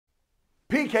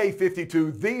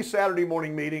PK52, the Saturday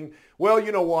morning meeting. Well,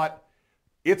 you know what?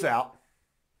 It's out.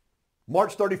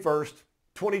 March 31st,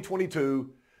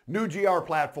 2022, new GR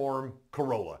platform,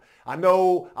 Corolla. I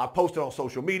know I posted on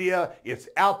social media. It's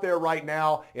out there right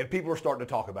now, and people are starting to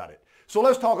talk about it. So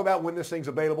let's talk about when this thing's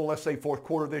available. Let's say fourth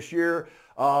quarter this year.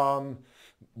 Ones,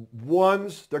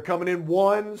 they're coming in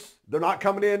ones. They're not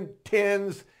coming in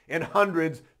tens and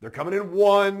hundreds. They're coming in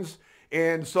ones.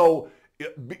 And so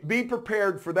be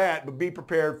prepared for that, but be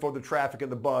prepared for the traffic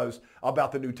and the buzz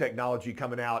about the new technology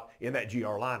coming out in that GR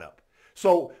lineup.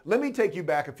 So let me take you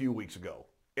back a few weeks ago.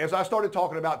 As I started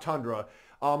talking about Tundra,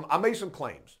 I made some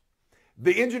claims.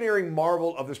 The engineering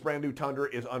marvel of this brand new Tundra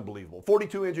is unbelievable.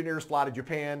 42 engineers fly to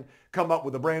Japan, come up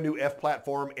with a brand new F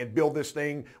platform and build this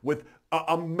thing with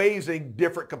amazing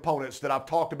different components that I've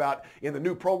talked about in the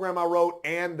new program I wrote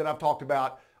and that I've talked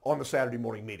about on the Saturday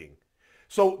morning meeting.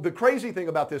 So the crazy thing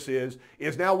about this is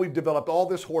now we've developed all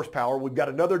this horsepower. We've got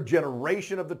another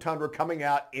generation of the Tundra coming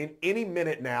out in any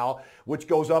minute now, which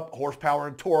goes up horsepower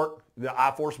and torque, the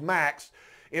I-Force Max.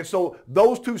 And so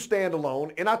those two stand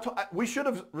alone. And we should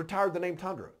have retired the name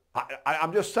Tundra.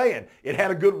 I'm just saying, it had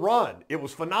a good run. It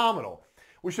was phenomenal.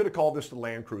 We should have called this the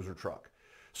Land Cruiser truck.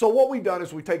 So what we've done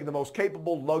is we've taken the most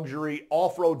capable luxury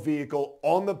off-road vehicle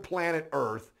on the planet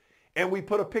Earth, and we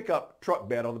put a pickup truck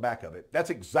bed on the back of it. That's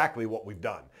exactly what we've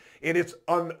done. And it's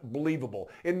unbelievable.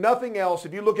 And nothing else,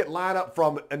 if you look at lineup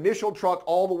from initial truck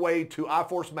all the way to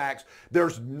I-Force Max,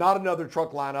 there's not another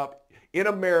truck lineup in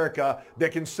America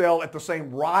that can sell at the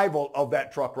same rival of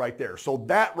that truck right there. So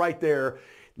that right there,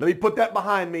 let me put that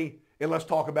behind me and let's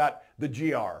talk about the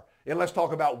GR. And let's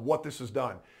talk about what this has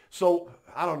done. So,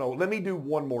 I don't know, let me do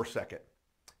one more second.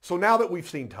 So now that we've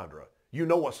seen Tundra, you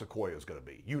know what Sequoia is going to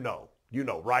be. You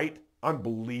know, right?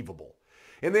 Unbelievable.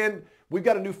 And then we've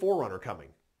got a new 4Runner coming.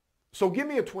 So give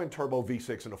me a twin turbo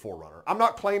V6 and a 4Runner. I'm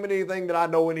not claiming anything that I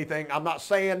know anything. I'm not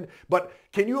saying, but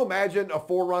can you imagine a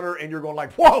 4Runner and you're going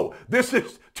like, whoa, this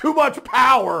is too much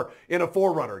power in a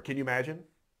 4Runner. Can you imagine?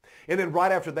 And then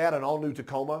right after that, an all-new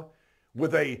Tacoma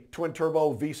with a twin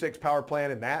turbo V6 power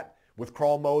plant in that with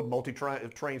crawl mode,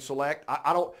 multi-train select.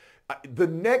 The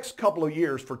next couple of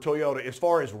years for Toyota, as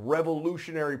far as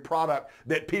revolutionary product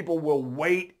that people will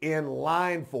wait in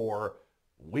line for,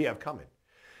 we have coming.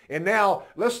 And now,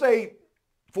 let's say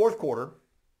fourth quarter,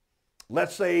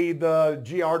 let's say the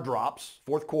GR drops,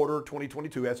 fourth quarter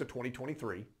 2022 as of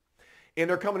 2023, and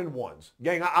they're coming in ones.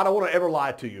 Gang, I don't want to ever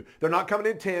lie to you. They're not coming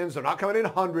in tens, they're not coming in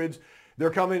hundreds, they're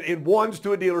coming in ones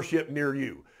to a dealership near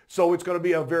you. So it's going to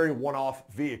be a very one-off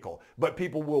vehicle, but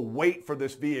people will wait for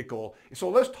this vehicle. So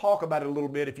let's talk about it a little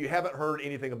bit if you haven't heard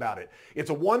anything about it. It's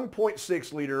a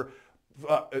 1.6 liter,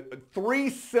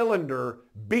 three-cylinder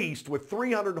beast with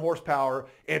 300 horsepower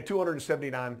and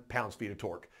 279 pounds-feet of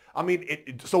torque. I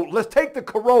mean, so let's take the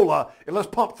Corolla and let's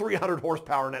pump 300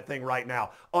 horsepower in that thing right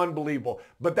now. Unbelievable.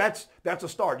 But that's a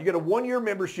start. You get a one-year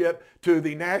membership to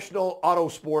the National Auto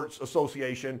Sports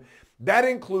Association. That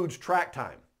includes track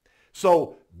time.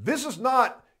 So this is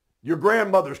not your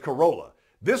grandmother's Corolla.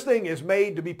 This thing is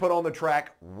made to be put on the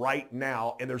track right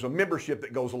now, and there's a membership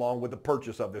that goes along with the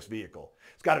purchase of this vehicle.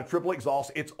 It's got a triple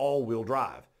exhaust. It's all-wheel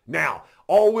drive. Now,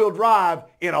 all-wheel drive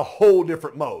in a whole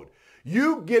different mode.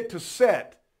 You get to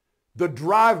set the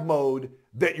drive mode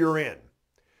that you're in.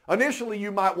 Initially,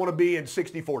 you might want to be in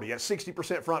 60-40. That's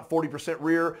 60% front, 40%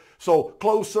 rear. So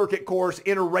closed circuit course,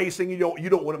 inner racing, you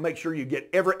don't want to make sure you get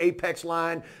every apex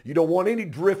line. You don't want any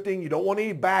drifting. You don't want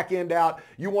any back end out.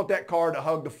 You want that car to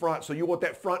hug the front. So you want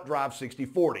that front drive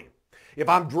 60-40. If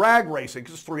I'm drag racing,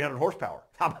 because it's 300 horsepower,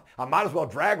 I might as well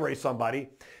drag race somebody,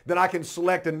 then I can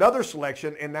select another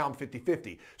selection, and now I'm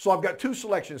 50-50. So I've got two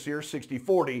selections here,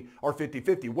 60-40 or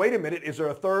 50-50. Wait a minute, is there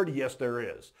a third? Yes, there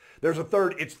is. There's a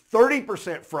third. It's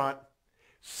 30% front,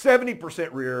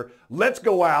 70% rear. Let's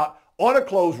go out on a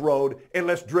closed road, and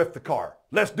let's drift the car.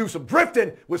 Let's do some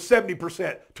drifting with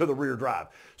 70% to the rear drive.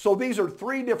 So these are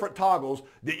three different toggles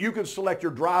that you can select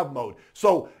your drive mode.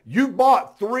 So you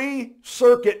bought three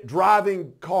circuit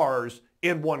driving cars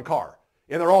in one car,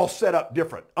 and they're all set up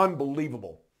different.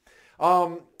 Unbelievable.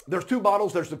 There's two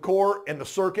models. There's the Core and the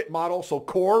Circuit model. So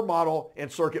Core model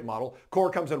and Circuit model.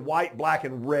 Core comes in white, black,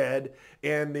 and red.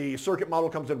 And the Circuit model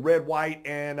comes in red, white,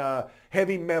 and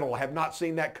heavy metal. I have not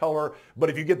seen that color, but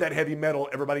if you get that heavy metal,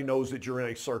 everybody knows that you're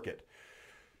in a Circuit.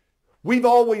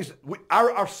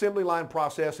 Our assembly line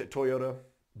process at Toyota,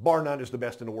 bar none, is the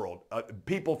best in the world.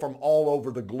 People from all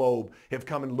over the globe have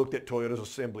come and looked at Toyota's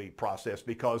assembly process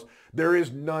because there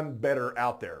is none better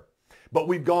out there. But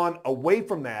we've gone away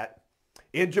from that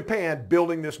in Japan,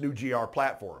 building this new GR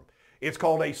platform. It's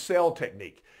called a cell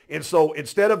technique. And so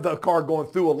instead of the car going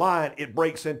through a line, it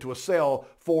breaks into a cell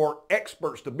for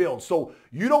experts to build. So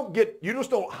you just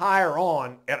don't hire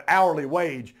on at hourly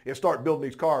wage and start building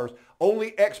these cars.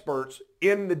 Only experts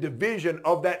in the division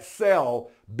of that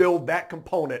cell build that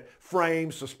component: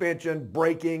 frame, suspension,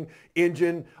 braking,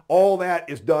 engine. All that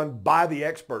is done by the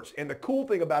experts. And the cool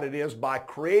thing about it is, by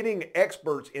creating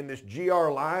experts in this GR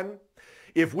line,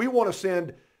 if we want to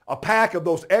send a pack of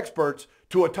those experts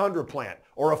to a Tundra plant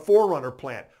or a 4Runner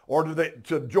plant or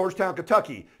to Georgetown,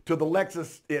 Kentucky, to the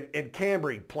Lexus in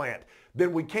Cambry plant,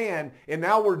 then we can. And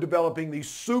now we're developing these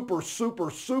super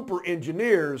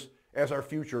engineers as our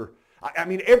future. I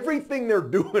mean, everything they're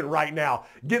doing right now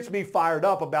gets me fired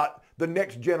up about the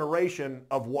next generation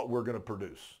of what we're going to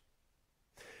produce.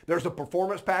 There's a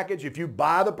performance package. If you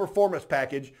buy the performance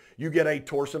package, you get a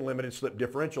Torsen limited slip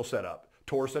differential setup.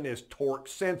 Torsen is torque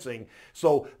sensing.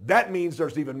 So that means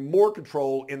there's even more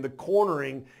control in the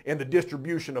cornering and the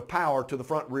distribution of power to the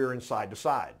front, rear, and side to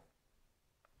side.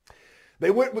 They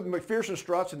went with McPherson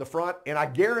struts in the front, and I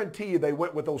guarantee you they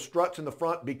went with those struts in the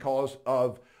front because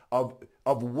of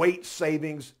weight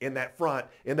savings in that front,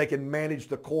 and they can manage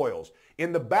the coils.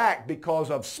 In the back, because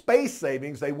of space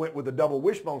savings, they went with a double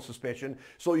wishbone suspension,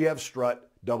 so you have strut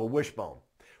double wishbone.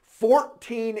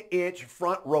 14-inch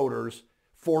front rotors,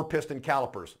 4-piston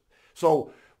calipers.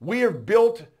 So we have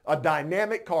built a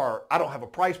dynamic car. I don't have a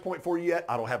price point for you yet.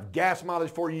 I don't have gas mileage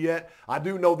for you yet. I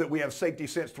do know that we have Safety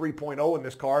Sense 3.0 in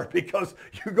this car because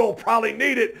you're going to probably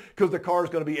need it, because the car is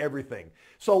going to be everything.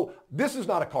 So this is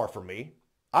not a car for me.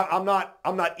 I'm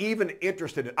not even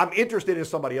interested in, I'm interested in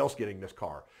somebody else getting this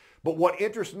car. But what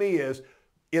interests me is,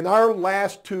 in our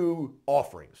last two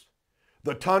offerings,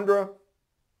 the Tundra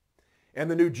and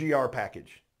the new GR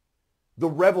package, the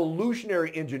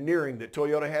revolutionary engineering that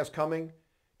Toyota has coming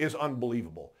is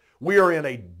unbelievable. We are in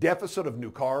a deficit of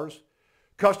new cars.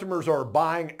 Customers are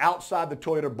buying outside the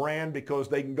Toyota brand because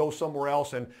they can go somewhere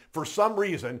else, and for some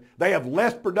reason they have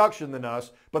less production than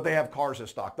us, but they have cars in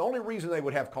stock. The only reason they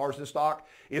would have cars in stock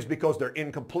is because they're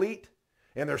incomplete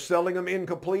and they're selling them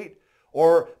incomplete,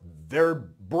 or their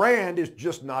brand is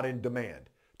just not in demand.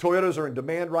 Toyotas are in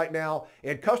demand right now,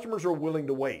 and customers are willing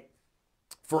to wait.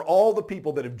 For all the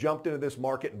people that have jumped into this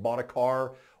market and bought a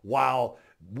car while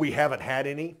we haven't had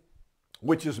any,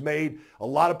 which has made a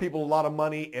lot of people a lot of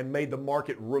money and made the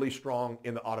market really strong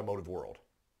in the automotive world.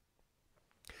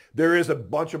 There is a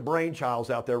bunch of brainchilds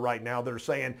out there right now that are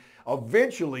saying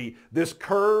eventually this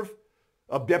curve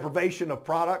of deprivation of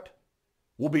product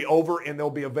will be over and there'll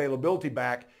be availability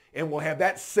back, and we'll have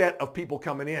that set of people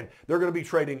coming in. They're going to be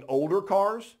trading older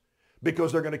cars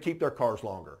because they're going to keep their cars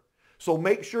longer. So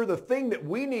make sure, the thing that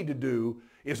we need to do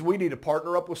is we need to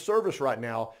partner up with service right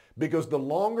now, because the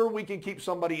longer we can keep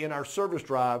somebody in our service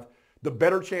drive, the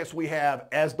better chance we have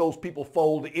as those people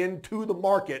fold into the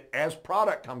market as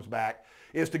product comes back,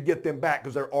 is to get them back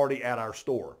because they're already at our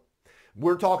store.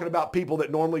 We're talking about people that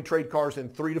normally trade cars in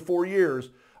 3 to 4 years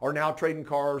are now trading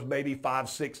cars, maybe 5,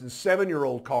 6, and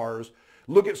 7-year-old cars.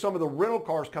 Look at some of the rental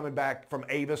cars coming back from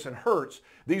Avis and Hertz.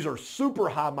 These are super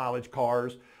high mileage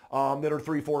cars that are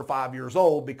 3, 4, 5 years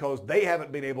old, because they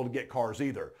haven't been able to get cars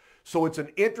either. So it's an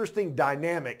interesting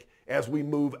dynamic as we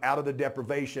move out of the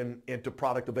deprivation into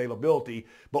product availability.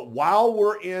 But while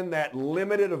we're in that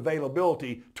limited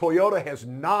availability, Toyota has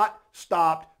not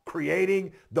stopped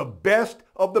creating the best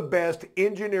of the best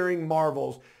engineering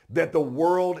marvels that the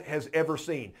world has ever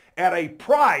seen at a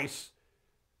price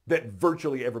that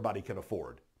virtually everybody can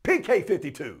afford.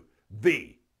 PK52,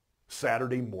 the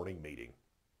Saturday morning meeting.